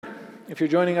If you're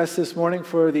joining us this morning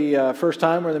for the first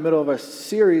time, we're in the middle of a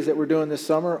series that we're doing this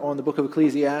summer on the book of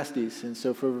Ecclesiastes. And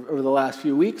so over the last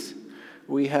few weeks,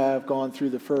 we have gone through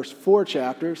the first 4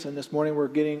 chapters, and this morning we're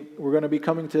going to be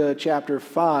coming to chapter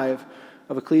 5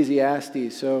 of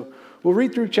Ecclesiastes. So we'll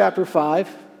read through chapter 5,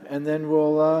 and then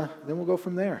we'll go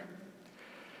from there.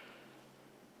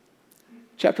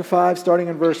 Chapter 5, starting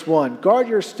in verse 1. Guard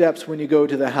your steps when you go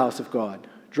to the house of God.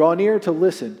 Draw near to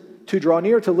listen. To draw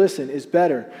near to listen is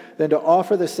better than to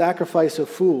offer the sacrifice of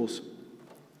fools,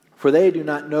 for they do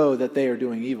not know that they are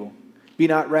doing evil. Be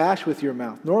not rash with your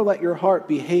mouth, nor let your heart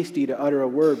be hasty to utter a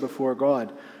word before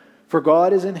God. For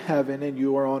God is in heaven and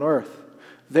you are on earth.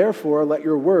 Therefore let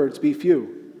your words be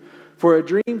few. For a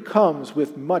dream comes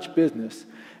with much business,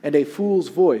 and a fool's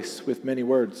voice with many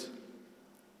words.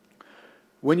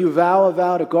 When you vow a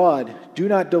vow to God, do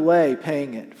not delay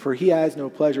paying it, for he has no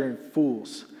pleasure in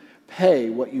fools. Pay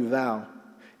what you vow.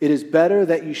 It is better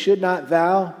that you should not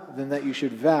vow than that you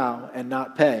should vow and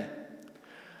not pay.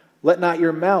 Let not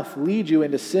your mouth lead you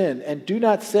into sin, and do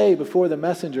not say before the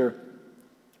messenger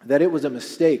that it was a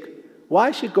mistake.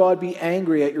 Why should God be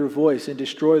angry at your voice and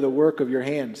destroy the work of your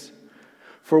hands?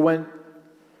 For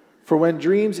when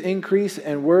dreams increase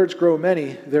and words grow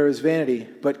many, there is vanity,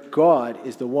 but God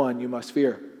is the one you must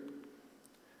fear.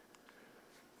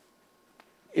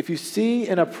 If you see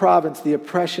in a province the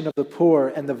oppression of the poor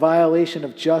and the violation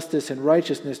of justice and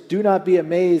righteousness, do not be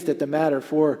amazed at the matter,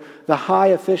 for the high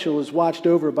official is watched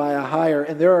over by a higher,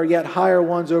 and there are yet higher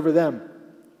ones over them.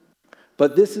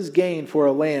 But this is gain for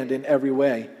a land in every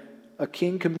way, a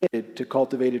king committed to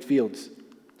cultivated fields.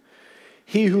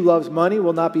 He who loves money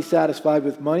will not be satisfied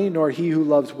with money, nor he who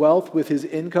loves wealth with his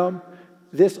income.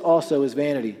 This also is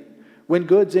vanity. When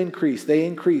goods increase, they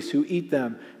increase who eat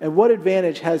them. And what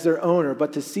advantage has their owner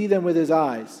but to see them with his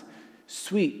eyes?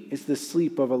 Sweet is the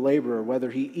sleep of a laborer, whether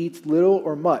he eats little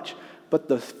or much, but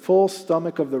the full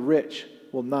stomach of the rich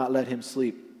will not let him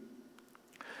sleep.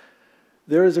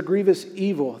 There is a grievous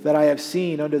evil that I have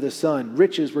seen under the sun.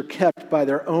 Riches were kept by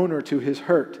their owner to his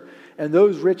hurt, and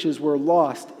those riches were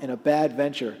lost in a bad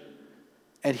venture.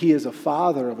 And he is a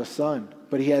father of a son,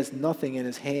 but he has nothing in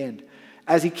his hand.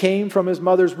 As he came from his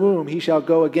mother's womb, he shall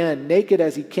go again, naked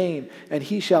as he came, and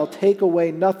he shall take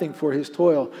away nothing for his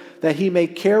toil, that he may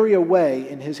carry away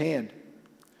in his hand.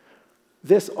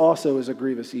 This also is a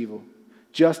grievous evil.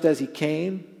 Just as he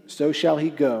came, so shall he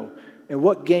go. And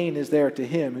what gain is there to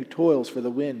him who toils for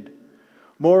the wind?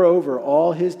 Moreover,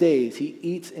 all his days he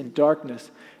eats in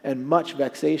darkness, and much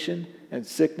vexation and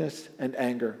sickness and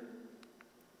anger.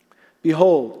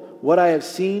 Behold, what I have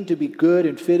seen to be good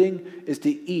and fitting is to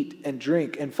eat and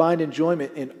drink and find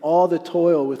enjoyment in all the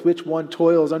toil with which one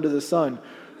toils under the sun,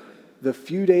 the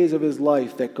few days of his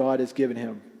life that God has given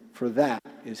him, for that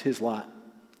is his lot.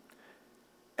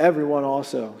 Everyone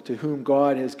also to whom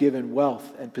God has given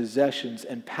wealth and possessions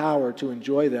and power to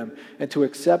enjoy them and to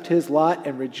accept his lot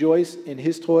and rejoice in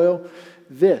his toil,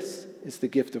 this is the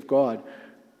gift of God.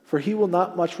 For he will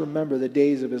not much remember the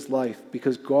days of his life,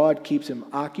 because God keeps him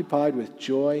occupied with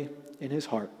joy in his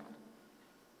heart.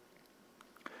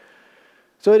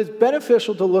 So it is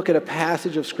beneficial to look at a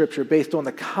passage of Scripture based on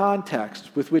the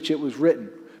context with which it was written,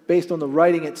 based on the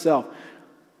writing itself.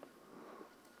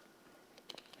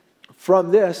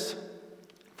 From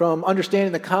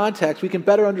understanding the context, we can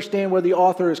better understand where the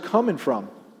author is coming from.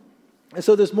 And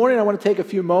so this morning I want to take a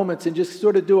few moments and just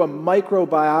sort of do a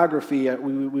microbiography,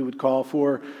 we would call,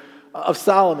 of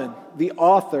Solomon, the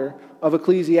author of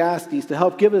Ecclesiastes, to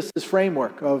help give us this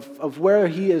framework of where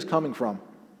he is coming from.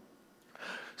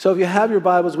 So if you have your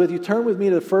Bibles with you, turn with me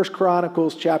to 1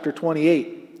 Chronicles chapter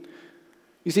 28.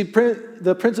 You see,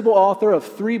 the principal author of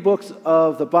 3 books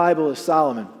of the Bible is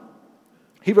Solomon.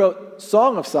 He wrote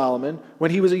Song of Solomon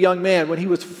when he was a young man, when he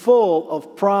was full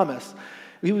of promise.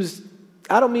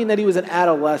 I don't mean that he was an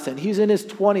adolescent. He's in his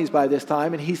 20s by this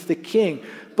time, and he's the king.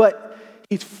 But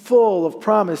he's full of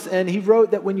promise. And he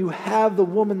wrote that when you have the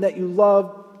woman that you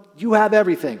love, you have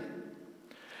everything.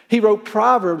 He wrote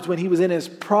Proverbs when he was in his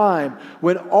prime,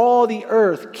 when all the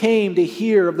earth came to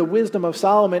hear of the wisdom of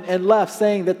Solomon and left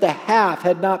saying that the half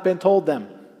had not been told them.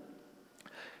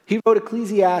 He wrote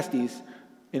Ecclesiastes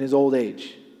in his old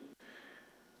age.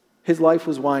 His life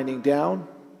was winding down,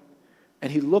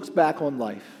 and he looks back on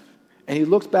life. And he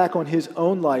looks back on his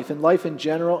own life and life in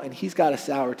general, and he's got a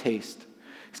sour taste.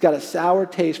 He's got a sour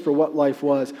taste for what life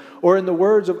was. Or in the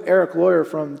words of Eric Lawyer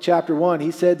from chapter 1,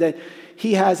 he said that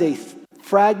he has a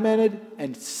fragmented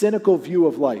and cynical view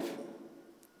of life.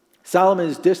 Solomon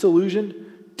is disillusioned,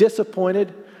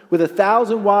 disappointed, with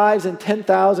 1,000 wives and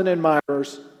 10,000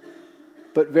 admirers,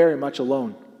 but very much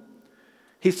alone.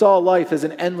 He saw life as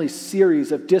an endless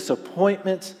series of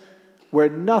disappointments, where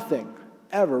nothing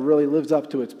ever really lives up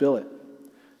to its billing.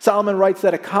 Solomon writes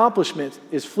that accomplishment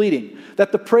is fleeting,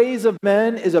 that the praise of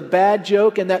men is a bad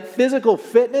joke, and that physical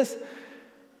fitness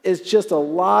is just a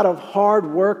lot of hard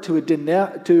work to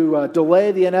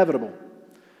delay the inevitable.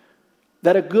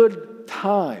 That a good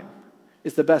time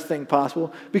is the best thing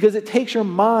possible because it takes your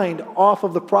mind off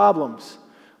of the problems,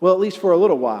 well, at least for a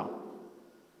little while.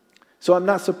 So I'm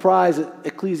not surprised that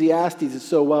Ecclesiastes is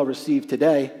so well received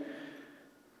today.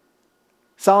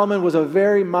 Solomon was a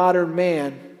very modern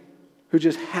man who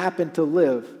just happened to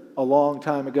live a long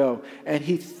time ago. And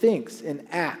he thinks and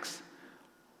acts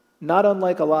not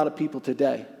unlike a lot of people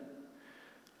today.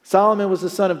 Solomon was the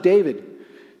son of David.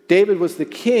 David was the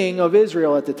king of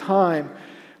Israel at the time.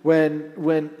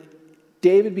 When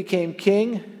David became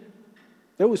king,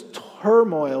 there was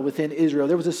turmoil within Israel.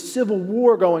 There was a civil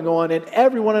war going on, and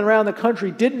everyone around the country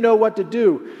didn't know what to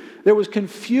do. There was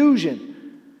confusion.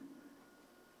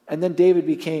 And then David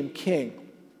became king.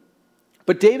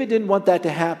 But David didn't want that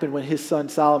to happen when his son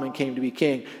Solomon came to be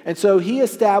king. And so he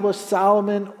established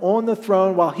Solomon on the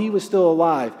throne while he was still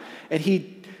alive. And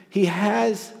he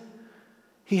has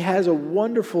a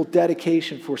wonderful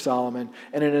dedication for Solomon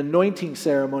and an anointing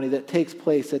ceremony that takes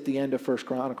place at the end of 1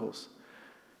 Chronicles.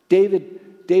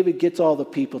 David gets all the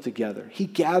people together. He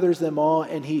gathers them all,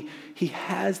 and he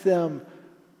has them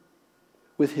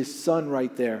with his son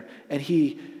right there. And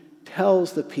he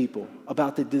tells the people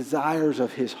about the desires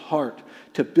of his heart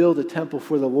to build a temple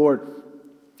for the Lord.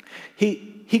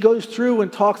 He goes through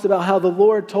and talks about how the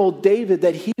Lord told David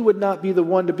that he would not be the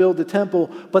one to build the temple,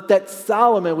 but that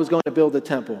Solomon was going to build the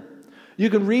temple. You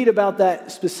can read about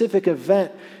that specific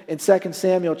event in 2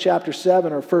 Samuel chapter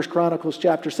 7 or 1 Chronicles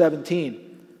chapter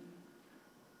 17.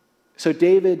 So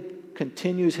David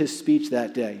continues his speech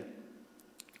that day.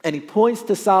 And he points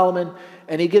to Solomon,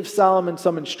 and he gives Solomon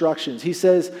some instructions. He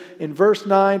says in verse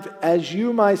 9, "As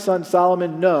you, my son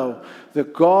Solomon, know the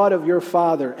God of your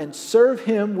father, and serve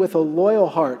him with a loyal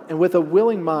heart and with a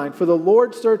willing mind, for the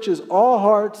Lord searches all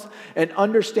hearts and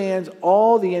understands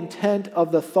all the intent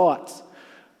of the thoughts.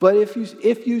 But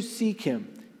if you seek him,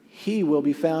 he will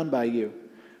be found by you.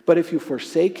 But if you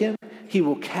forsake him, he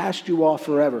will cast you off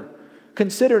forever.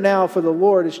 Consider now, for the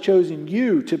Lord has chosen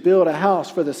you to build a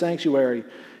house for the sanctuary.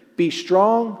 Be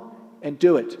strong and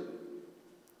do it."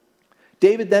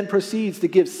 David then proceeds to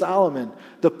give Solomon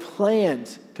the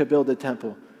plans to build the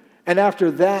temple. And after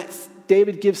that,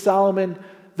 David gives Solomon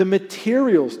the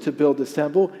materials to build this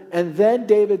temple. And then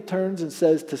David turns and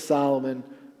says to Solomon,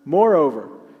 "Moreover,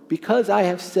 because I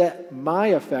have set my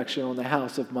affection on the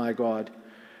house of my God,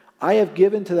 I have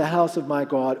given to the house of my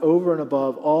God over and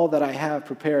above all that I have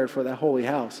prepared for that holy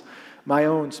house, my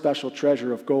own special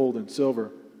treasure of gold and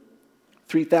silver.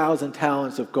 3,000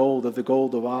 talents of gold of the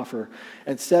gold of Ophir,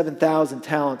 and 7,000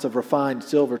 talents of refined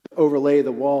silver to overlay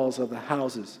the walls of the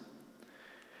houses."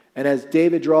 And as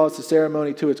David draws the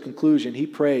ceremony to its conclusion, he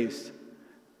prays,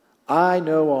 "I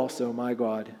know also, my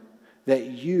God, that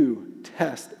you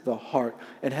test the heart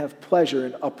and have pleasure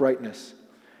in uprightness.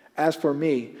 As for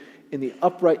me, in the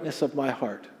uprightness of my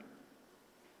heart,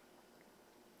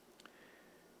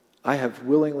 I have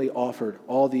willingly offered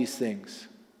all these things.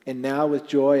 And now with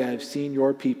joy I have seen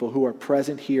your people who are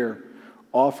present here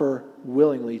offer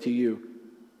willingly to you.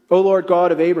 O Lord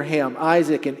God of Abraham,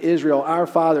 Isaac, and Israel, our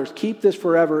fathers, keep this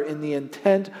forever in the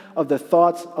intent of the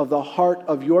thoughts of the heart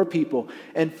of your people,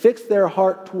 and fix their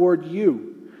heart toward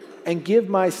you, and give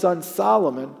my son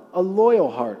Solomon a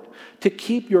loyal heart to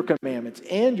keep your commandments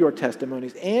and your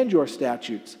testimonies and your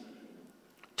statutes,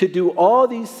 to do all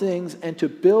these things and to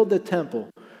build the temple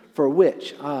for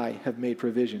which I have made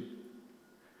provision."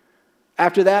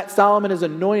 After that, Solomon is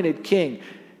anointed king.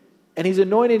 And he's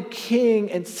anointed king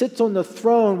and sits on the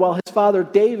throne while his father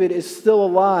David is still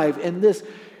alive. And this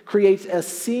creates a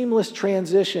seamless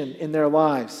transition in their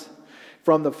lives.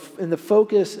 And the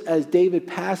focus as David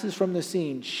passes from the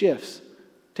scene shifts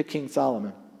to King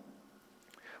Solomon.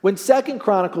 When 2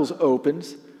 Chronicles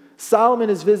opens,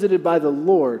 Solomon is visited by the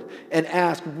Lord and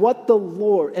asks what the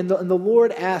Lord, and the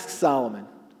Lord asks Solomon,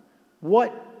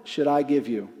 "What should I give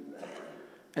you?"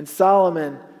 And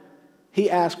Solomon, he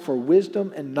asked for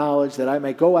wisdom and knowledge that I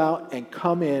may go out and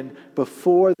come in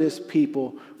before this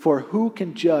people, for who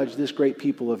can judge this great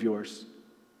people of yours?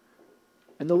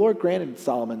 And the Lord granted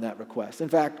Solomon that request. In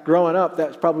fact, growing up,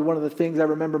 that's probably one of the things I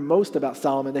remember most about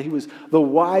Solomon, that he was the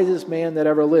wisest man that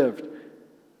ever lived.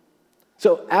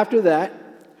 So after that,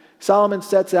 Solomon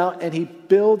sets out and he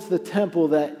builds the temple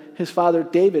that his father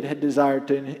David had desired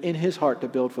in his heart to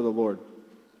build for the Lord.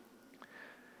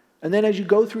 And then as you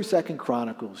go through 2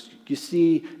 Chronicles, you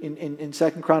see in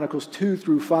 2 Chronicles 2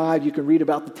 through 5, you can read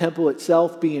about the temple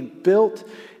itself being built.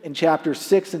 In chapters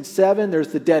 6 and 7, there's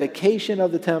the dedication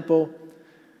of the temple.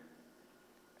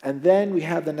 And then we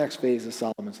have the next phase of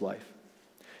Solomon's life.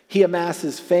 He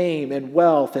amasses fame and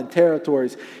wealth and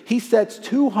territories. He sets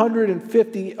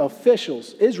 250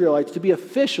 officials, Israelites, to be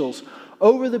officials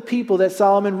over the people that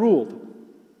Solomon ruled.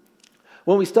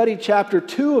 When we studied chapter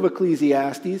 2 of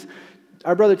Ecclesiastes,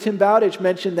 our brother Tim Bowditch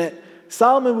mentioned that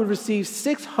Solomon would receive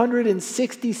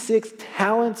 666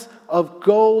 talents of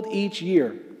gold each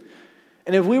year.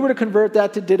 And if we were to convert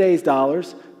that to today's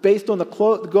dollars, based on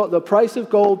the price of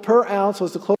gold per ounce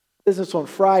was the close of business on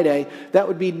Friday, that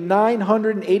would be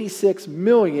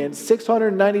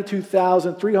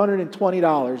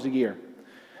 $986,692,320 a year.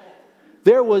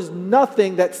 There was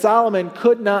nothing that Solomon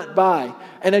could not buy.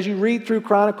 And as you read through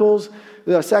Chronicles,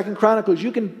 the 2 Chronicles,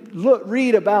 you can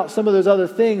read about some of those other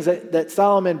things that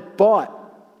Solomon bought.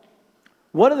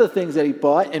 One of the things that he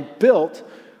bought and built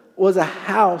was a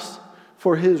house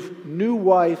for his new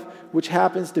wife, which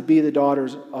happens to be the daughter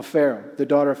of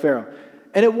Pharaoh.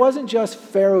 And it wasn't just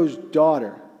Pharaoh's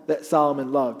daughter that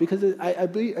Solomon loved, because I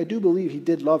do believe he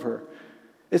did love her.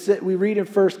 It's that we read in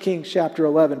 1 Kings chapter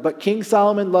 11, but King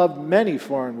Solomon loved many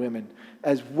foreign women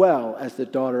as well as the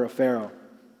daughter of Pharaoh.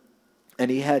 And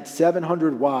he had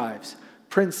 700 wives,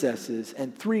 princesses,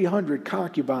 and 300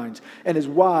 concubines, and his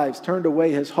wives turned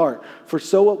away his heart. For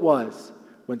so it was,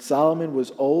 when Solomon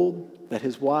was old, that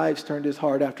his wives turned his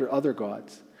heart after other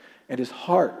gods, and his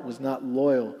heart was not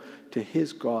loyal to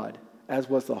his God, as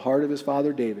was the heart of his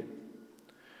father David.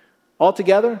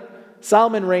 Altogether,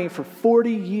 Solomon reigned for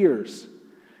 40 years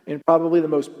in probably the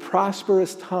most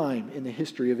prosperous time in the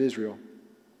history of Israel.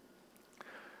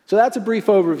 So that's a brief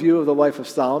overview of the life of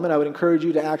Solomon. I would encourage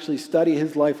you to actually study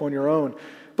his life on your own.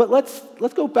 But let's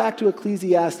go back to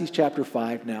Ecclesiastes chapter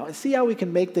 5 now and see how we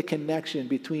can make the connection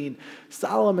between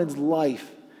Solomon's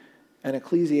life and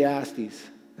Ecclesiastes,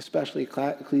 especially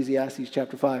Ecclesiastes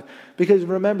chapter 5. Because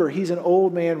remember, he's an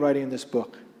old man writing this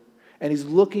book, and he's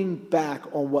looking back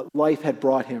on what life had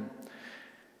brought him.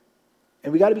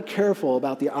 And we got to be careful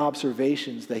about the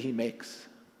observations that he makes.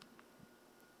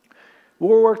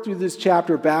 We'll work through this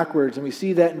chapter backwards, and we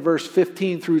see that in verse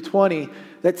 15 through 20,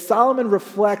 that Solomon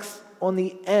reflects on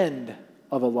the end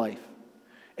of a life.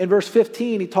 In verse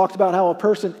 15, he talks about how a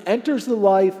person enters the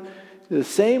life the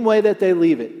same way that they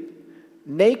leave it,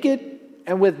 naked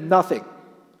and with nothing.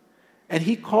 And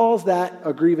he calls that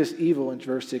a grievous evil in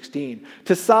verse 16.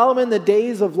 To Solomon, the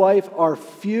days of life are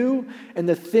few, and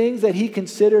the things that he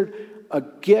considered a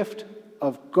gift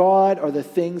of God are the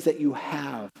things that you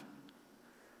have.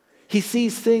 He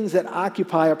sees things that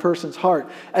occupy a person's heart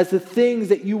as the things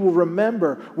that you will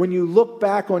remember when you look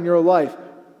back on your life.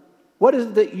 What is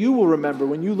it that you will remember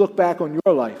when you look back on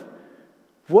your life?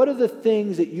 What are the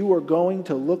things that you are going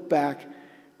to look back,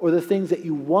 or the things that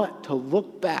you want to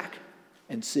look back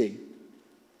and see?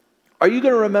 Are you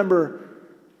going to remember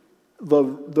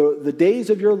the days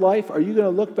of your life? Are you going to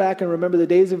look back and remember the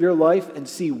days of your life and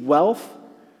see wealth?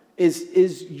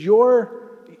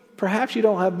 Perhaps you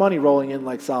don't have money rolling in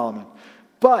like Solomon,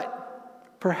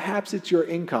 but perhaps it's your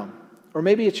income, or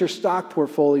maybe it's your stock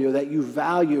portfolio that you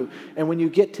value, and when you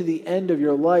get to the end of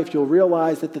your life, you'll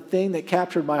realize that the thing that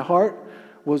captured my heart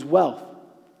was wealth.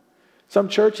 Some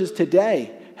churches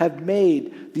today have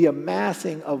made the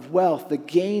amassing of wealth, the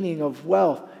gaining of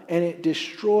wealth, and it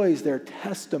destroys their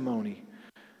testimony.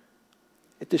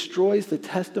 It destroys the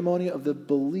testimony of the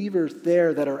believers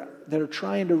there that are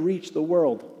trying to reach the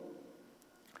world.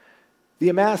 The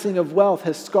amassing of wealth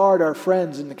has scarred our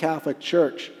friends in the Catholic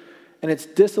Church, and it's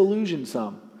disillusioned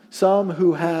some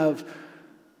who have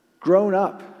grown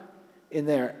up in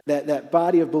that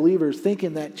body of believers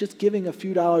thinking that just giving a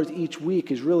few dollars each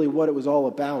week is really what it was all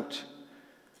about.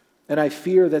 And I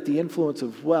fear that the influence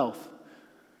of wealth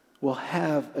will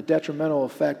have a detrimental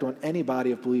effect on any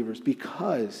body of believers,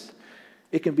 because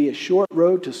it can be a short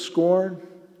road to scorn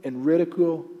and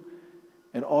ridicule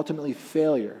and ultimately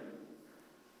failure.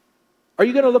 Are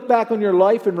you going to look back on your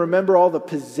life and remember all the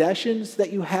possessions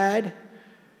that you had?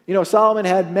 You know, Solomon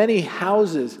had many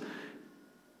houses,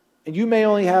 and you may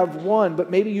only have one,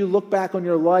 but maybe you look back on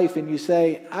your life and you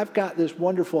say, I've got this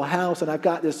wonderful house and I've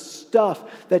got this stuff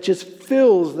that just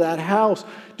fills that house.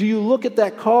 Do you look at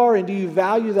that car and do you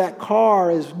value that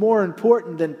car as more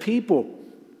important than people?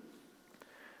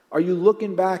 Are you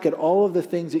looking back at all of the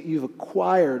things that you've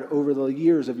acquired over the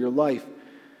years of your life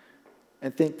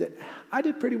and think that I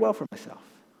did pretty well for myself?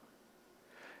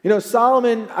 You know,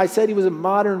 Solomon, I said he was a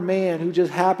modern man who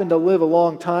just happened to live a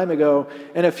long time ago.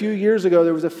 And a few years ago,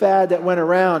 there was a fad that went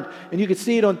around. And you could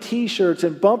see it on T-shirts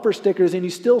and bumper stickers, and you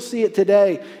still see it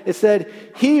today. It said,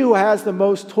 "He who has the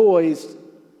most toys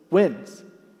wins."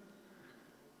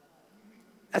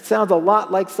 That sounds a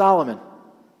lot like Solomon.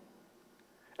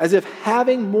 As if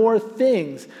having more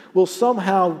things will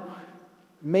somehow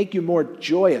make you more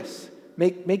joyous,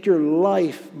 make your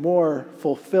life more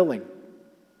fulfilling.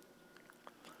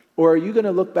 Or are you going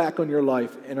to look back on your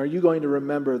life and are you going to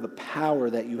remember the power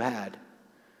that you had?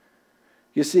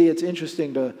 You see, it's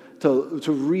interesting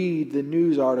to read the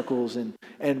news articles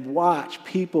and watch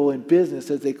people in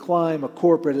business as they climb a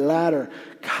corporate ladder,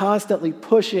 constantly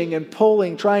pushing and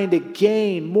pulling, trying to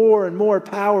gain more and more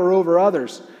power over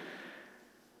others.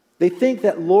 They think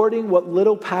that lording what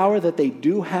little power that they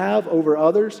do have over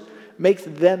others makes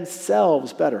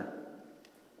themselves better.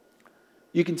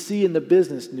 You can see in the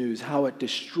business news how it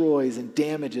destroys and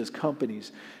damages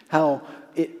companies, how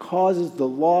it causes the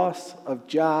loss of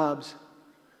jobs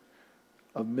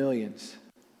of millions.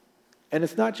 And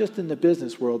it's not just in the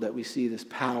business world that we see this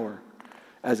power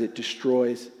as it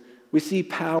destroys. We see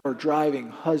power driving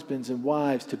husbands and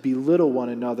wives to belittle one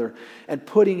another and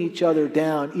putting each other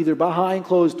down, either behind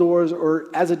closed doors or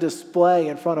as a display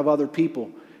in front of other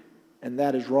people. And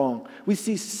that is wrong. We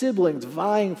see siblings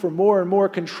vying for more and more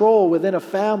control within a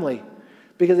family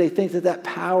because they think that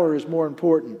power is more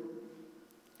important.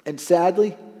 And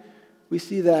sadly, we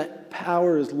see that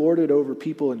power is lorded over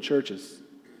people in churches.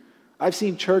 I've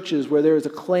seen churches where there is a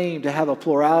claim to have a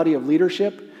plurality of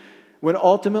leadership, when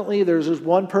ultimately there's just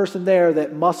one person there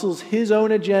that muscles his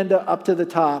own agenda up to the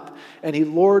top, and he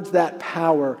lords that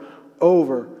power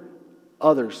over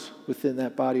others within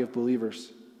that body of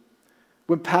believers.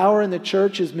 When power in the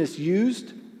church is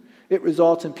misused, it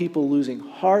results in people losing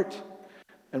heart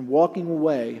and walking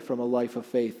away from a life of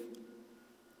faith.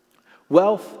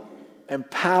 Wealth and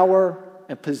power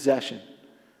and possession.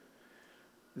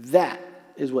 That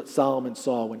is what Solomon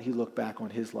saw when he looked back on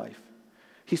his life.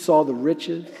 He saw the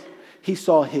riches, he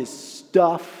saw his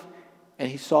stuff, and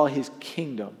he saw his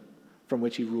kingdom from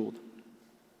which he ruled.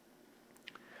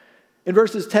 In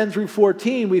verses 10 through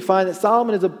 14, we find that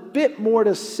Solomon has a bit more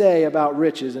to say about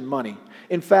riches and money.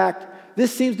 In fact,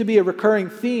 this seems to be a recurring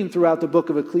theme throughout the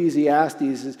book of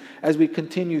Ecclesiastes as we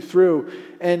continue through.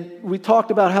 And we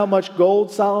talked about how much gold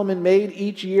Solomon made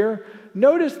each year.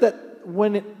 Notice that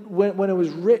when it was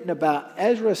written about,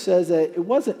 Ezra says that it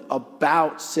wasn't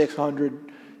about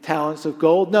 600 talents of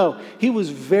gold. No, he was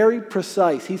very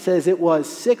precise. He says it was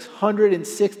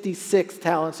 666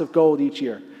 talents of gold each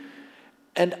year.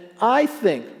 And I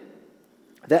think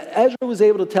that Ezra was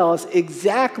able to tell us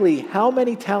exactly how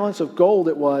many talents of gold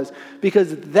it was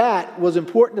because that was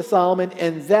important to Solomon,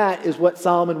 and that is what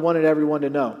Solomon wanted everyone to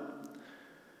know.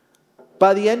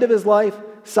 By the end of his life,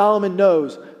 Solomon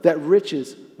knows that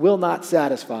riches will not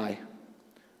satisfy.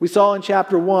 We saw in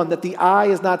chapter 1 that the eye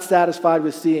is not satisfied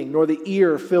with seeing, nor the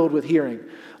ear filled with hearing.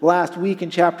 Last week in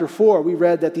chapter 4, we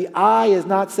read that the eye is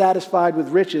not satisfied with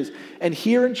riches. And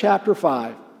here in chapter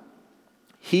 5,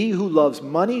 he who loves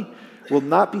money will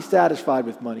not be satisfied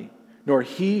with money, nor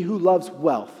he who loves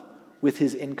wealth with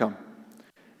his income.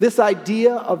 This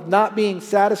idea of not being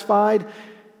satisfied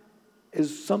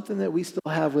is something that we still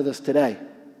have with us today.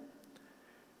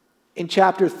 In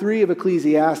chapter 3 of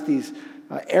Ecclesiastes,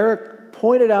 Eric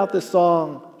pointed out the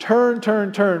song, "Turn,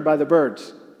 Turn, Turn" by the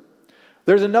Byrds.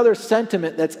 There's another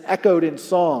sentiment that's echoed in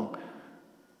song.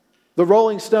 The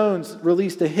Rolling Stones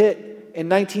released a hit in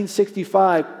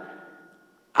 1965,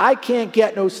 "I Can't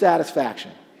Get No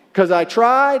Satisfaction, 'cause I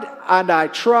tried, and I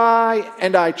try,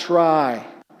 and I try."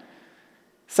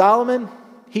 Solomon,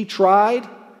 he tried,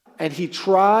 and he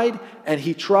tried, and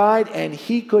he tried, and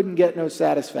he couldn't get no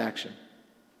satisfaction.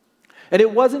 And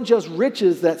it wasn't just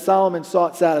riches that Solomon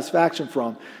sought satisfaction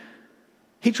from.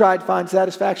 He tried to find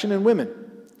satisfaction in women.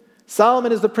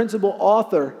 Solomon is the principal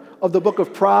author of the book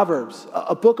of Proverbs,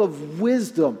 a book of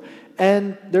wisdom.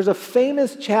 And there's a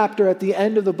famous chapter at the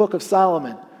end of the book of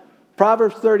Solomon,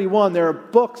 Proverbs 31. There are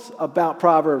books about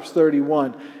Proverbs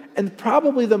 31. And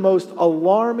probably the most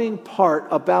alarming part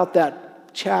about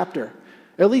that chapter,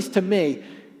 at least to me,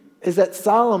 is that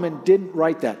Solomon didn't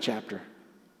write that chapter.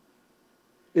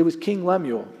 It was King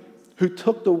Lemuel who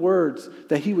took the words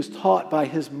that he was taught by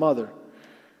his mother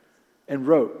and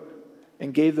wrote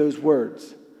and gave those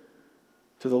words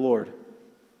to the Lord.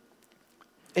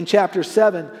 In chapter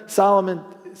 7, Solomon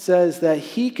says that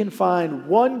he can find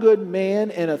one good man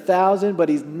in 1,000, but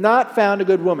he's not found a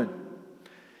good woman.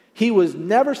 He was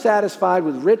never satisfied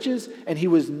with riches, and he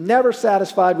was never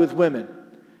satisfied with women.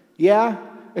 Yeah,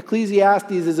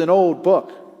 Ecclesiastes is an old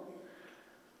book,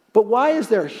 But why is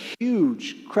there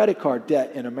huge credit card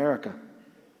debt in America?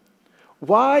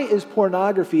 Why is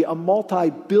pornography a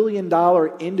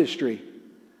multi-billion-dollar industry?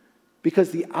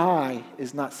 Because the eye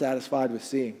is not satisfied with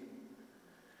seeing.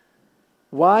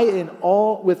 Why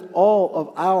with all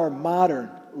of our modern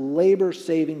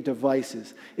labor-saving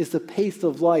devices is the pace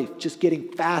of life just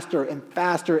getting faster and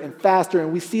faster and faster?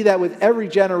 And we see that with every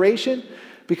generation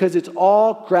because it's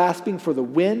all grasping for the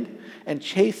wind and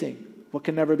chasing what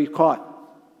can never be caught.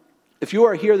 If you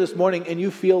are here this morning and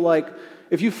you feel like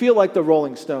the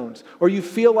Rolling Stones, or you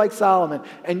feel like Solomon,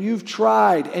 and you've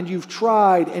tried, and you've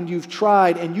tried, and you've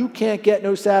tried, and you can't get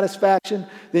no satisfaction,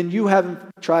 then you haven't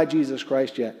tried Jesus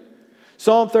Christ yet.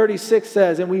 Psalm 36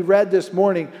 says, and we read this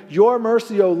morning, your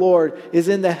mercy, O Lord, is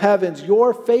in the heavens.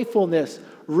 Your faithfulness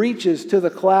reaches to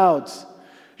the clouds.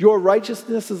 Your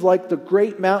righteousness is like the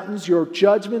great mountains. Your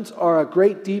judgments are a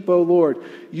great deep, O Lord.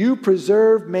 You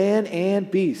preserve man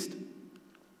and beast.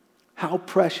 How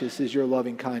precious is your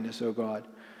loving kindness, O God.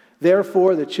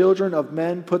 Therefore, the children of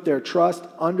men put their trust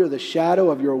under the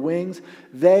shadow of your wings.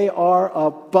 They are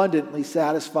abundantly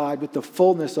satisfied with the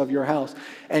fullness of your house,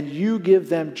 and you give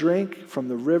them drink from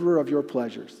the river of your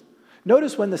pleasures.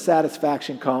 Notice when the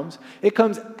satisfaction comes. It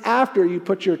comes after you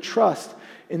put your trust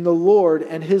in the Lord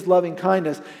and his loving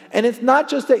kindness. And it's not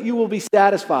just that you will be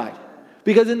satisfied,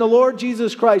 because in the Lord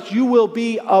Jesus Christ, you will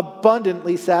be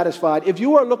abundantly satisfied. If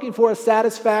you are looking for a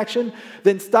satisfaction,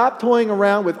 then stop toying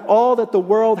around with all that the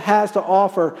world has to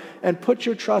offer and put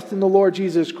your trust in the Lord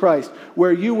Jesus Christ,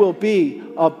 where you will be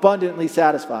abundantly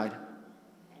satisfied.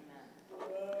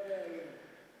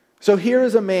 So here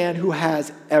is a man who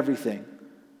has everything.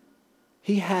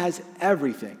 He has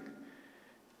everything.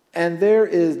 And there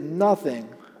is nothing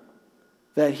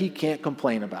that he can't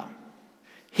complain about.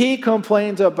 He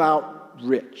complains about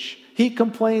rich. He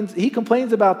complains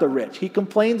about the rich. He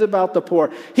complains about the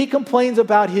poor. He complains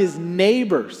about his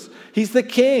neighbors. He's the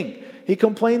king. He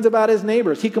complains about his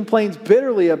neighbors. He complains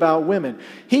bitterly about women.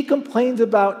 He complains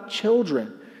about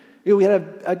children. We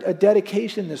had a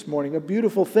dedication this morning, a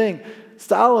beautiful thing.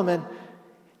 Solomon,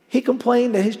 he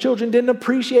complained that his children didn't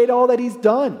appreciate all that he's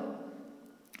done.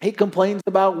 He complains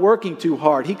about working too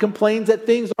hard. He complains that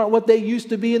things aren't what they used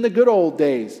to be in the good old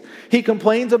days. He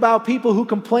complains about people who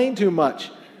complain too much.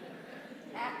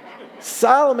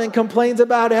 Solomon complains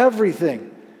about everything.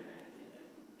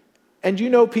 And you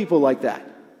know people like that.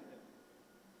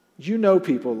 You know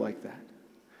people like that.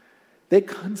 They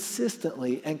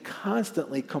consistently and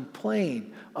constantly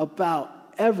complain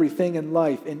about everything in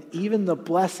life, and even the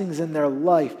blessings in their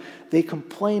life they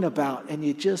complain about, and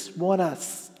you just want to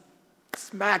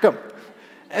smack them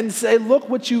and say, look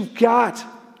what you've got.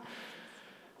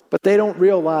 But they don't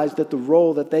realize that the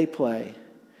role that they play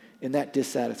in that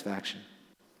dissatisfaction.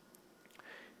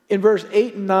 In verse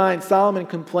 8 and 9, Solomon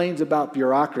complains about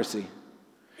bureaucracy.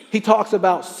 He talks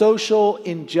about social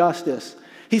injustice.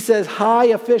 He says, high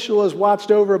official is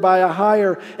watched over by a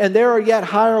higher, and there are yet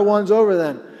higher ones over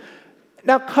them.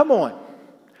 Now, come on.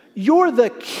 You're the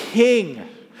king,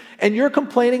 and you're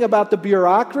complaining about the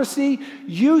bureaucracy.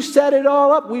 You set it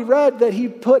all up. We read that he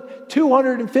put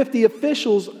 250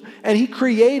 officials, and he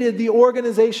created the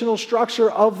organizational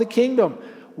structure of the kingdom.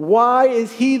 Why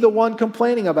is he the one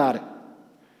complaining about it?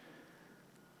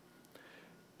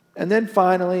 And then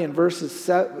finally, in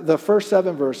the first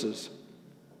 7 verses,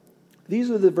 these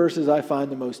are the verses I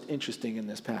find the most interesting in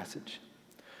this passage,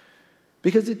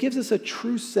 because it gives us a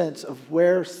true sense of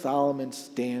where Solomon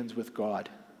stands with God.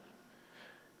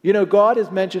 You know, God is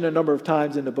mentioned a number of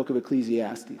times in the book of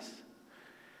Ecclesiastes.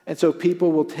 And so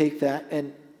people will take that,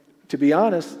 and to be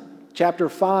honest, chapter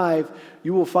 5,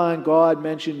 you will find God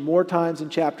mentioned more times in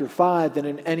chapter 5 than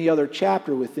in any other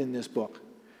chapter within this book.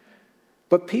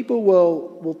 But people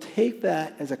will take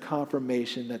that as a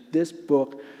confirmation that this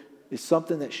book is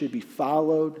something that should be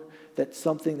followed, that's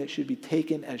something that should be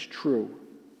taken as true.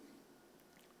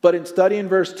 But in studying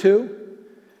verse 2,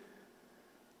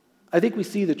 I think we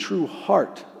see the true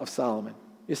heart of Solomon.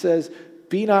 It says,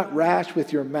 be not rash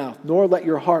with your mouth, nor let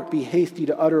your heart be hasty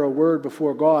to utter a word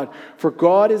before God. For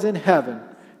God is in heaven,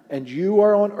 and you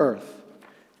are on earth.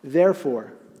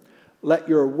 Therefore, let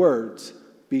your words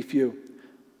be few.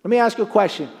 Let me ask you a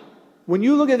question. When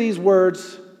you look at these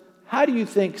words, how do you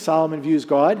think Solomon views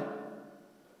God?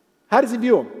 How does he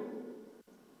view him?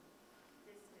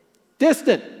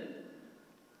 Distant.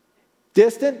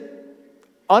 Distant.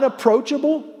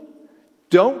 Unapproachable.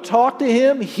 Don't talk to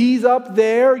him. He's up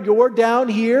there. You're down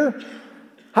here.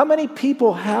 How many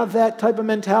people have that type of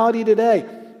mentality today?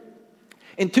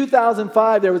 In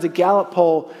 2005, there was a Gallup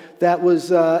poll that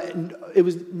was it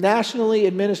was nationally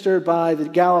administered by the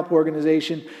Gallup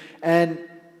organization, and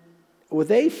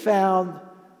they found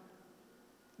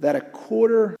that a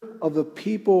quarter of the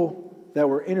people that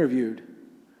were interviewed,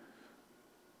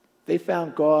 they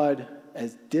found God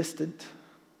as distant,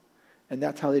 and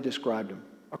that's how they described him.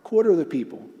 A quarter of the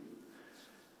people.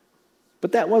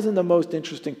 But that wasn't the most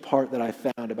interesting part that I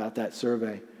found about that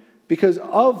survey. Because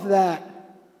of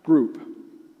that group,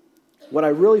 what I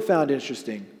really found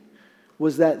interesting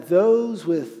was that those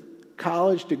with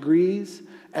college degrees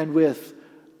and with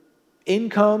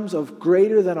incomes of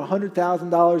greater than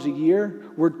 $100,000 a year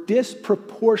were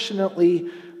disproportionately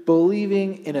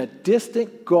believing in a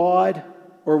distant God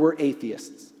or were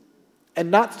atheists.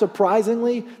 And not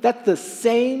surprisingly, that's the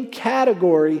same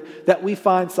category that we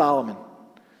find Solomon.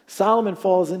 Solomon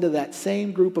falls into that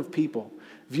same group of people,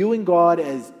 viewing God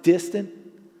as distant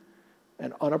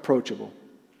and unapproachable.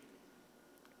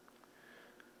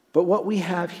 But what we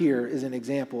have here is an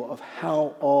example of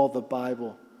how all the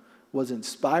Bible was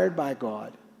inspired by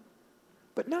God,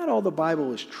 but not all the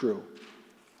Bible is true.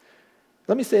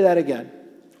 Let me say that again.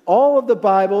 All of the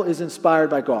Bible is inspired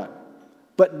by God,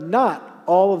 but not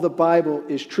all of the Bible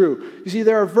is true. You see,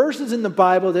 there are verses in the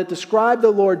Bible that describe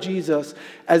the Lord Jesus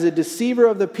as a deceiver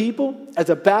of the people, as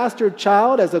a bastard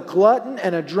child, as a glutton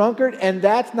and a drunkard, and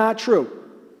that's not true.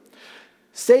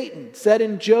 Satan said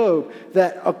in Job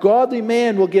that a godly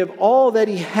man will give all that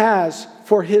he has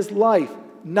for his life.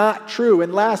 Not true.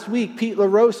 And last week, Pete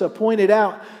LaRosa pointed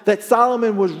out that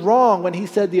Solomon was wrong when he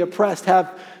said the oppressed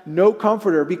have no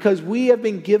comforter, because we have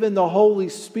been given the Holy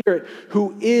Spirit,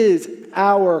 who is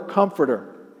our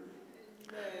comforter.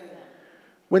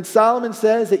 When Solomon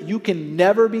says that you can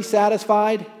never be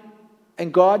satisfied,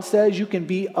 and God says you can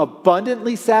be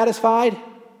abundantly satisfied,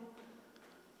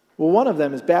 well, one of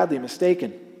them is badly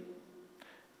mistaken.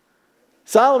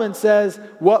 Solomon says,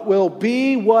 what will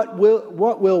be,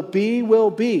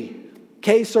 will be.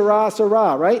 Que sera,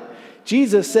 sera, right?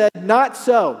 Jesus said, not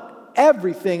so.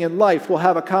 Everything in life will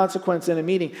have a consequence and a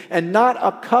meaning, and not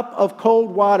a cup of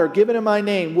cold water given in my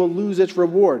name will lose its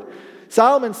reward.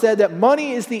 Solomon said that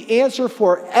money is the answer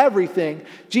for everything.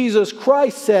 Jesus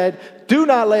Christ said, do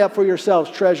not lay up for yourselves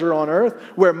treasure on earth,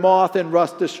 where moth and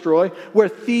rust destroy, where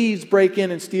thieves break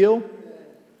in and steal,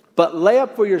 but lay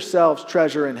up for yourselves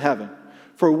treasure in heaven.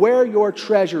 For where your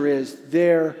treasure is,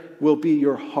 there will be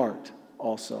your heart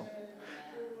also.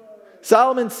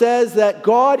 Solomon says that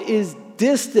God is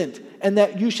distant and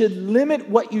that you should limit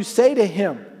what you say to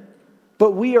him.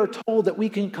 But we are told that we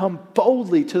can come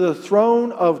boldly to the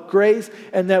throne of grace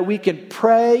and that we can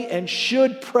pray and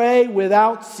should pray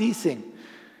without ceasing.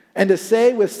 And to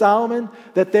say with Solomon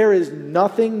that there is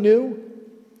nothing new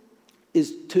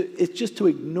it's just to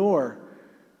ignore.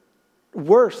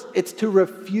 Worse, it's to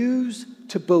refuse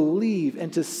to believe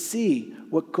and to see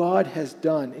what God has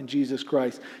done in Jesus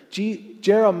Christ.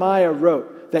 Jeremiah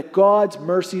wrote that God's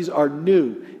mercies are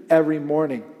new every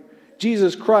morning.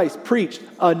 Jesus Christ preached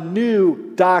a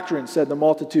new doctrine, said the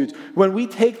multitudes. When we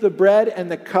take the bread and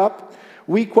the cup,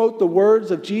 we quote the words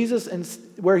of Jesus and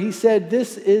where he said,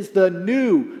 this is the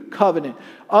new covenant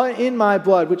in my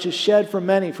blood, which is shed for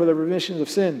many for the remission of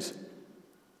sins.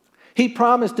 He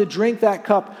promised to drink that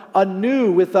cup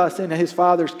anew with us in his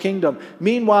Father's kingdom.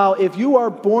 Meanwhile, if you are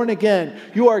born again,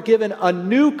 you are given a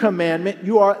new commandment.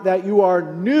 You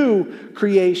are new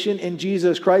creation in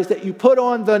Jesus Christ, that you put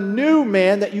on the new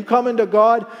man, that you come into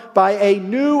God by a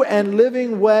new and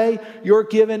living way. You're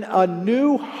given a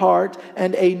new heart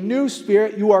and a new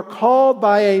spirit. You are called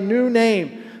by a new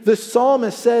name. The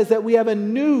psalmist says that we have a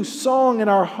new song in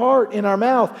our heart, in our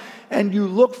mouth, and you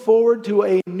look forward to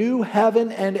a new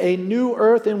heaven and a new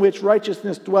earth in which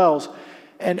righteousness dwells.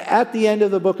 And at the end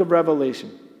of the book of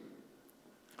Revelation,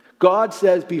 God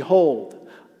says, behold,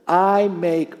 I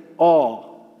make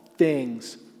all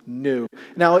things new.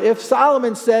 Now, if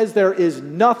Solomon says there is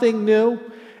nothing new,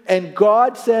 and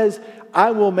God says, I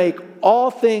will make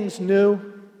all things new,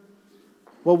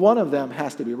 well, one of them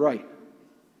has to be right.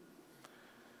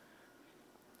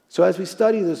 So as we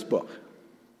study this book,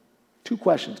 two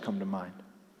questions come to mind.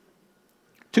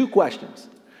 Two questions.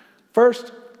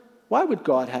 First, why would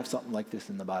God have something like this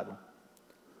in the Bible?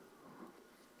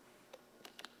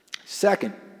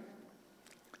 Second,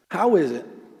 how is it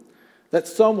that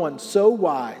someone so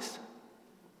wise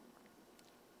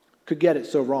could get it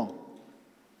so wrong?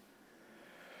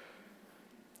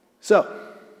 So,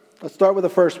 let's start with the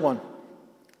first one.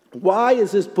 Why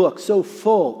is this book so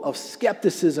full of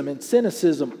skepticism and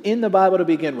cynicism in the Bible to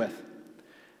begin with?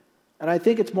 And I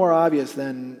think it's more obvious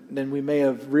than we may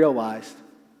have realized.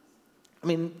 I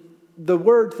mean, the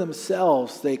words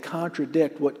themselves, they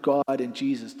contradict what God and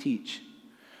Jesus teach.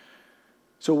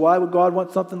 So why would God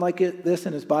want something like this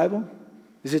in his Bible?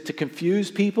 Is it to confuse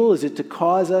people? Is it to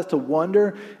cause us to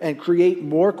wonder and create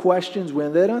more questions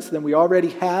within us than we already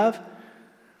have?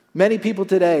 Many people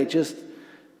today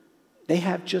they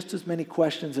have just as many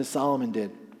questions as Solomon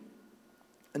did.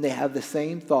 And they have the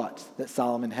same thoughts that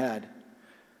Solomon had.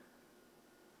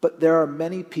 But there are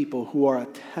many people who are a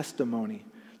testimony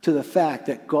to the fact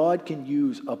that God can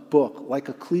use a book like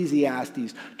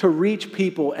Ecclesiastes to reach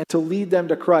people and to lead them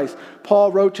to Christ.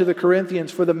 Paul wrote to the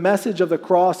Corinthians, "For the message of the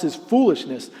cross is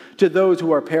foolishness to those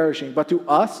who are perishing, but to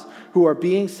us who are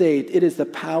being saved, it is the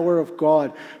power of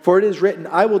God. For it is written,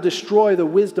 I will destroy the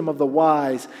wisdom of the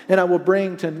wise, and I will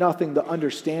bring to nothing the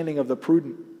understanding of the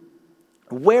prudent.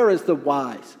 Where is the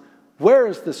wise? Where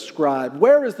is the scribe?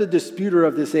 Where is the disputer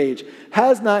of this age?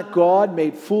 Has not God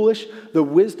made foolish the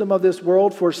wisdom of this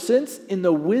world? For since in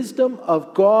the wisdom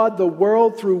of God, the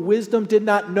world through wisdom did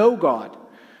not know God,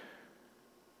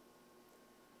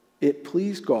 it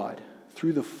pleased God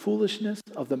through the foolishness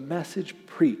of the message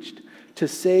preached to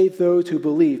save those who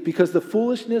believe, because the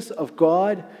foolishness of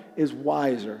God is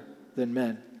wiser than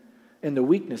men, and the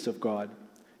weakness of God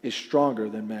is stronger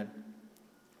than men."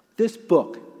 This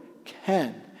book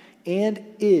can and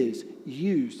is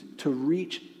used to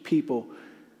reach people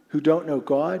who don't know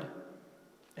God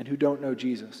and who don't know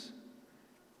Jesus.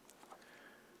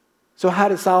 So how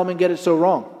did Solomon get it so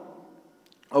wrong?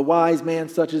 A wise man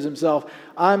such as himself.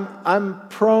 I'm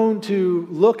prone to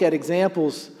look at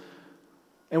examples,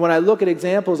 and when I look at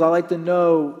examples, I like to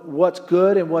know what's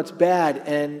good and what's bad.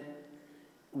 And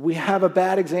we have a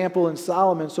bad example in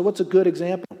Solomon, so what's a good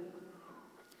example?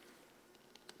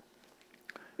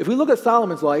 If we look at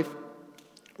Solomon's life,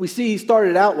 we see he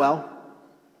started out well.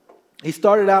 He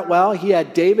started out well. He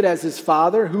had David as his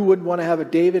father. Who wouldn't want to have a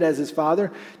David as his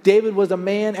father? David was a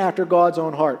man after God's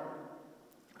own heart.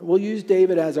 We'll use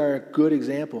David as our good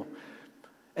example.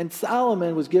 And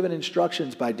Solomon was given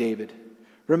instructions by David.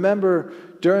 Remember,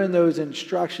 during those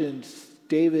instructions,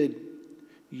 David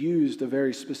used a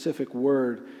very specific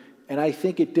word, and I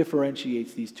think it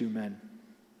differentiates these two men.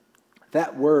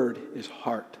 That word is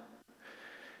heart.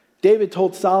 David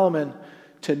told Solomon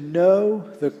to know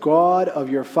the God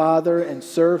of your father and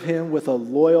serve him with a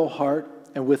loyal heart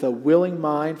and with a willing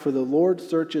mind, for the Lord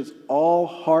searches all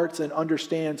hearts and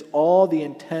understands all the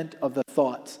intent of the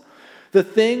thoughts. The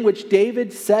thing which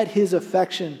David set his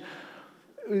affection,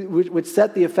 which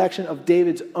set the affection of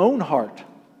David's own heart,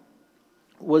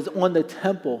 was on the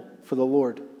temple for the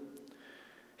Lord.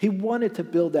 He wanted to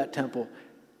build that temple,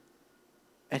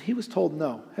 and he was told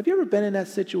no. Have you ever been in that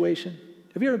situation?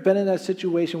 Have you ever been in that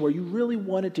situation where you really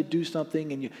wanted to do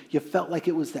something and you felt like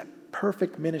it was that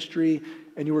perfect ministry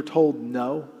and you were told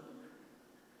no?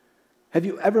 Have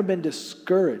you ever been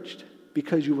discouraged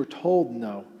because you were told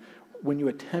no when you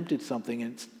attempted something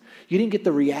and you didn't get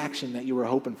the reaction that you were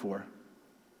hoping for?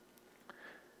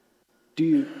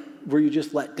 Were you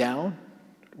just let down?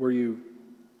 Were you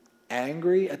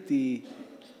angry at the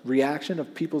reaction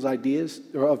of people's ideas,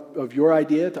 or of your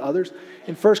idea to others?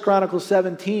 In 1 Chronicles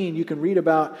 17, you can read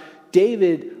about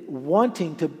David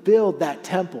wanting to build that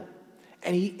temple.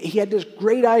 And he had this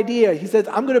great idea. He says,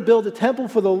 I'm going to build a temple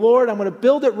for the Lord. I'm going to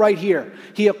build it right here.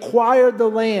 He acquired the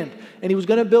land, and he was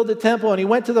going to build a temple. And he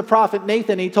went to the prophet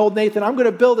Nathan, and he told Nathan, I'm going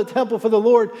to build a temple for the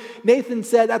Lord. Nathan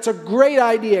said, that's a great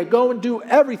idea. Go and do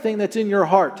everything that's in your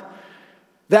heart.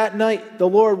 That night, the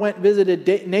Lord went and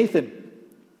visited Nathan.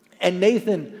 And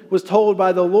Nathan was told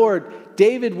by the Lord,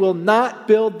 David will not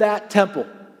build that temple.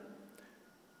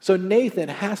 So Nathan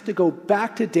has to go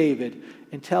back to David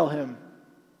and tell him,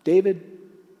 David,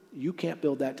 you can't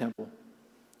build that temple.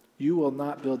 You will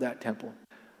not build that temple.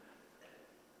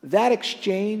 That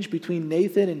exchange between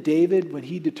Nathan and David, when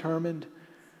he determined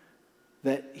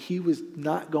that he was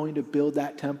not going to build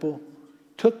that temple,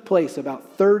 took place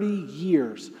about 30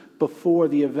 years before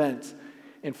the events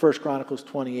in 1 Chronicles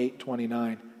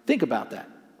 28-29. Think about that.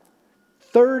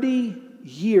 30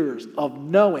 years of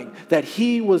knowing that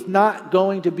he was not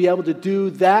going to be able to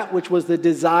do that which was the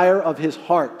desire of his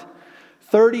heart.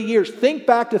 30 years. Think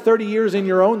back to 30 years in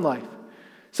your own life.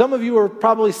 Some of you are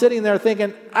probably sitting there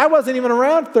thinking, I wasn't even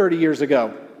around 30 years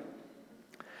ago.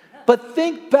 But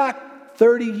think back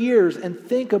 30 years and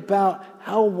think about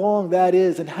how long that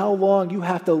is and how long you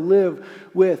have to live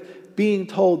with being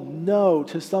told no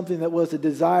to something that was a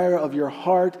desire of your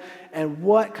heart, and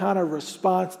what kind of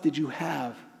response did you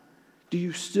have? Do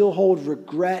you still hold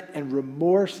regret and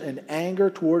remorse and anger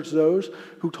towards those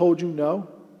who told you no?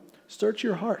 Search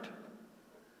your heart.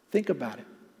 Think about it.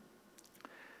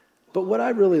 But what I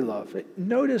really love,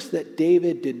 notice that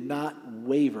David did not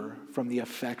waver from the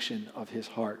affection of his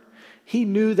heart. He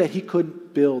knew that he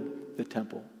couldn't build the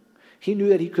temple. He knew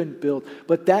that he couldn't build,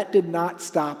 but that did not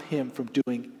stop him from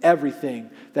doing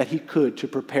everything that he could to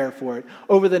prepare for it.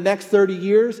 Over the next 30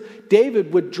 years,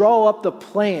 David would draw up the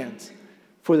plans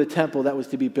for the temple that was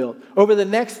to be built. Over the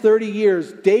next 30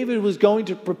 years, David was going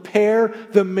to prepare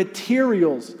the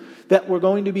materials that were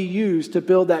going to be used to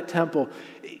build that temple.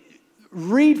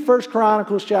 Read 1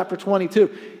 Chronicles chapter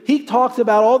 22. He talks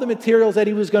about all the materials that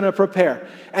he was going to prepare.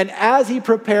 And as he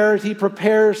prepares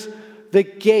the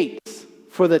gates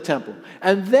for the temple.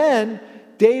 And then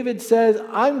David says,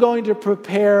 I'm going to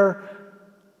prepare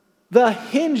the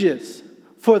hinges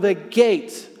for the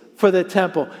gates for the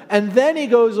temple. And then he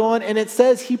goes on and it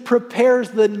says he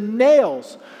prepares the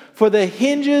nails for the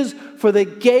hinges for the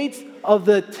gates of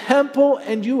the temple,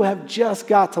 and you have just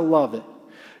got to love it.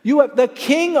 The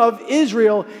king of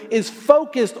Israel is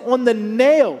focused on the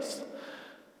nails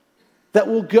that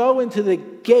will go into the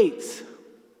gates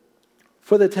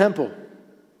for the temple.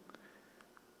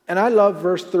 And I love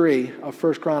verse 3 of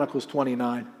 1 Chronicles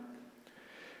 29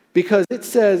 because it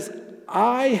says,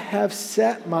 I have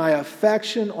set my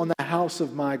affection on the house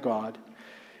of my God,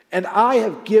 and I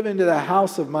have given to the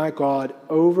house of my God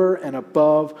over and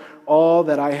above all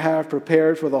that I have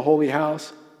prepared for the holy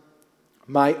house,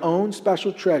 my own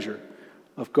special treasure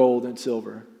of gold and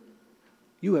silver.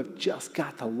 You have just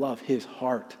got to love his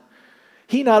heart.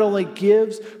 He not only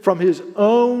gives from his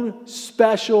own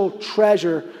special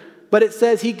treasure, but it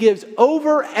says he gives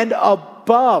over and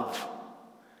above.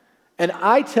 And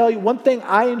I tell you, one thing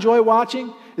I enjoy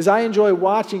watching is I enjoy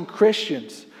watching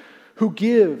Christians who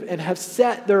give and have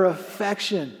set their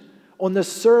affection on the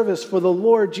service for the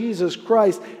Lord Jesus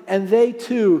Christ, and they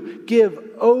too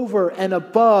give over and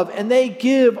above, and they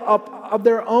give up of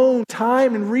their own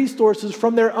time and resources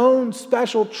from their own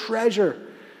special treasure.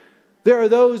 There are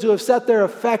those who have set their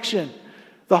affection,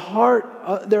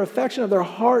 their affection of their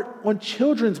heart on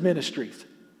children's ministries.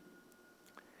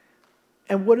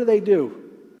 And what do?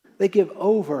 They give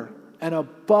over and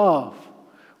above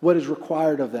what is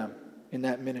required of them in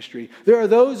that ministry. There are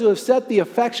those who have set the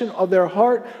affection of their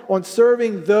heart on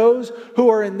serving those who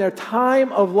are in their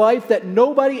time of life that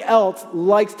nobody else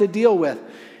likes to deal with.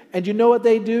 And you know what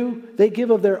they do? They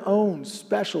give of their own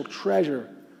special treasure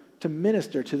to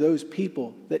minister to those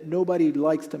people that nobody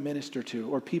likes to minister to,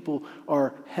 or people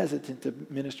are hesitant to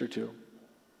minister to.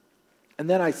 And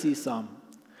then I see some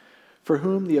for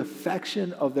whom the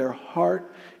affection of their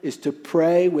heart is to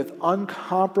pray with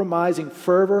uncompromising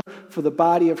fervor for the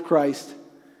body of Christ.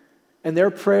 And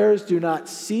their prayers do not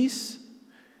cease,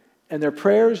 and their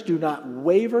prayers do not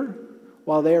waver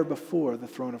while they are before the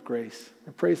throne of grace.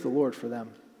 And praise the Lord for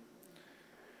them.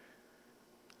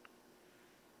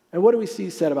 And what do we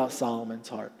see said about Solomon's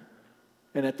heart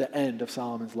and at the end of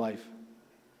Solomon's life?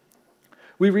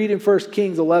 We read in 1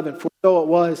 Kings 11, for so it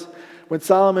was when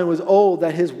Solomon was old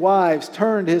that his wives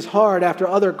turned his heart after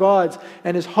other gods,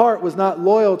 and his heart was not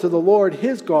loyal to the Lord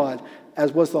his God,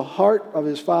 as was the heart of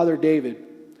his father David.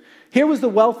 Here was the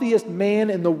wealthiest man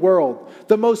in the world,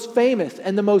 the most famous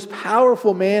and the most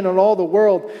powerful man in all the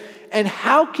world. And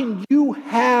how can you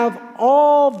have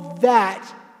all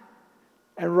that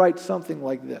and write something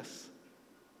like this?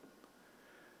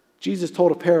 Jesus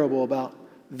told a parable about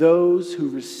those who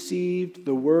received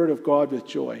the word of God with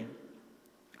joy.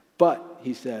 But,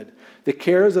 he said, the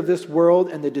cares of this world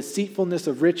and the deceitfulness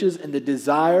of riches and the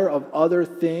desire of other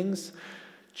things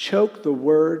choke the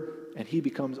word, and he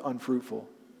becomes unfruitful.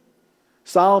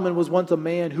 Solomon was once a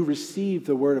man who received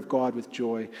the word of God with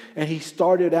joy, and he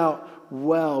started out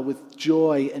well with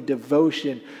joy and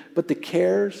devotion, but the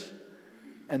cares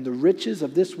and the riches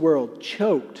of this world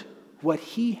choked what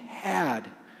he had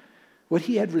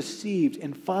received,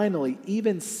 and finally,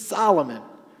 even Solomon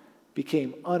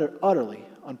became utterly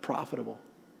unprofitable.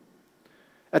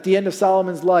 At the end of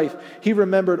Solomon's life, he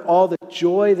remembered all the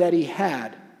joy that he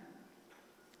had,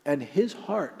 and his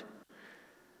heart,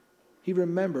 he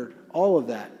remembered all of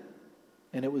that,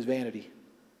 and it was vanity.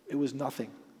 It was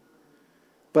nothing.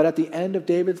 But at the end of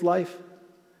David's life,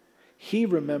 he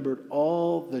remembered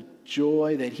all the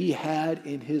joy that he had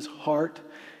in his heart,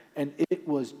 and it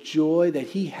was joy that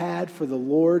he had for the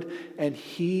Lord, and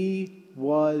he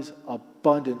was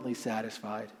abundantly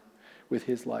satisfied with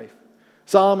his life.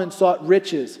 Solomon sought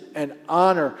riches and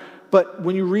honor, but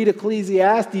when you read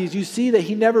Ecclesiastes, you see that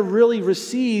he never really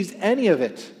receives any of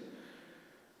it.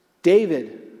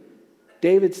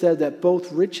 David said that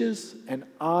both riches and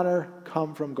honor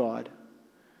come from God.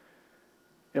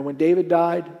 And when David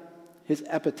died, his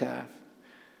epitaph,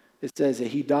 it says that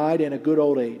he died in a good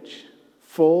old age,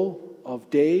 full of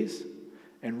days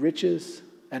and riches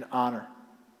and honor.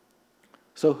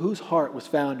 So whose heart was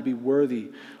found to be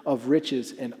worthy of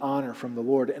riches and honor from the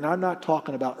Lord? And I'm not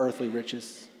talking about earthly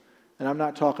riches. And I'm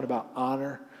not talking about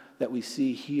honor that we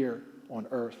see here on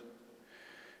earth.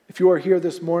 If you are here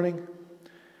this morning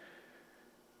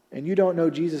and you don't know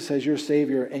Jesus as your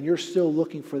Savior and you're still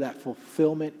looking for that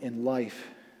fulfillment in life,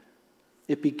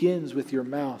 it begins with your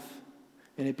mouth.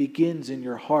 And it begins in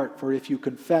your heart. For if you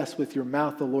confess with your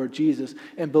mouth the Lord Jesus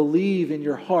and believe in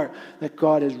your heart that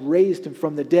God has raised him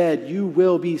from the dead, you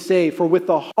will be saved. For with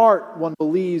the heart one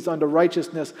believes unto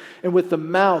righteousness, and with the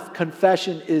mouth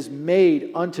confession is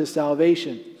made unto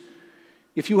salvation.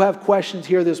 If you have questions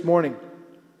here this morning,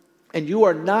 and you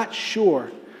are not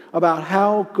sure about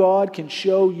how God can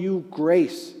show you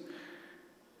grace,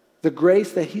 the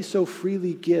grace that he so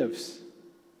freely gives,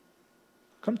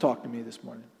 come talk to me this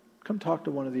morning. Come talk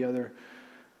to one of the other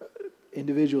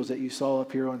individuals that you saw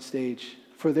up here on stage.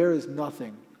 For there is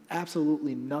nothing,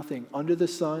 absolutely nothing under the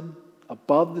sun,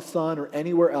 above the sun, or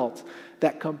anywhere else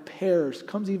that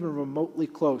comes even remotely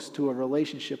close to a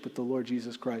relationship with the Lord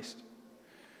Jesus Christ.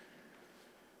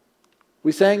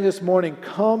 We sang this morning,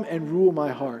 "Come and rule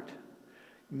my heart.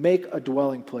 Make a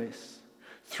dwelling place.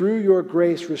 Through your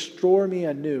grace restore me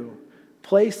anew.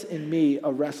 Place in me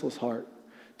a restless heart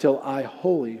till I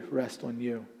wholly rest on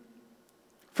you.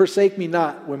 Forsake me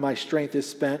not when my strength is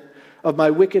spent. Of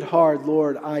my wicked heart,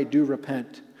 Lord, I do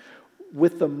repent.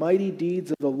 With the mighty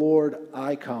deeds of the Lord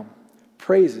I come.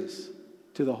 Praises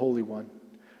to the Holy One.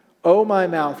 O my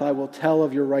mouth, I will tell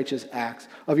of your righteous acts.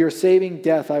 Of your saving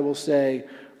death I will say,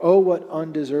 O what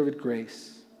undeserved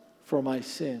grace. For my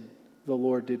sin the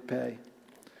Lord did pay."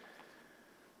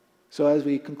 So as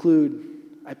we conclude,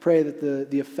 I pray that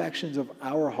the affections of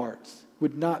our hearts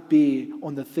would not be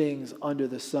on the things under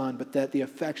the sun, but that the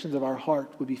affections of our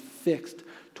heart would be fixed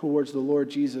towards the Lord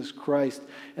Jesus Christ,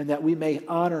 and that we may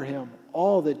honor him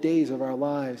all the days of our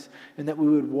lives, and that we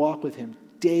would walk with him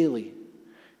daily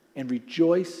and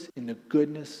rejoice in the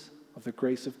goodness of the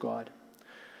grace of God.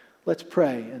 Let's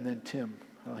pray, and then Tim,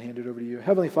 I'll hand it over to you.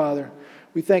 Heavenly Father,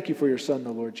 we thank you for your Son,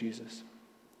 the Lord Jesus.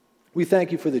 We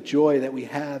thank you for the joy that we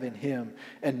have in him,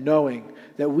 and knowing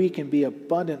that we can be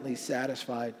abundantly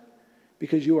satisfied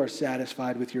because you are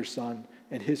satisfied with your Son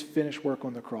and his finished work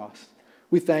on the cross.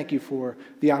 We thank you for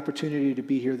the opportunity to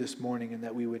be here this morning, and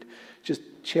that we would just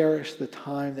cherish the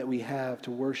time that we have to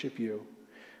worship you.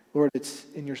 Lord, it's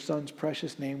in your Son's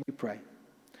precious name we pray.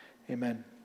 Amen.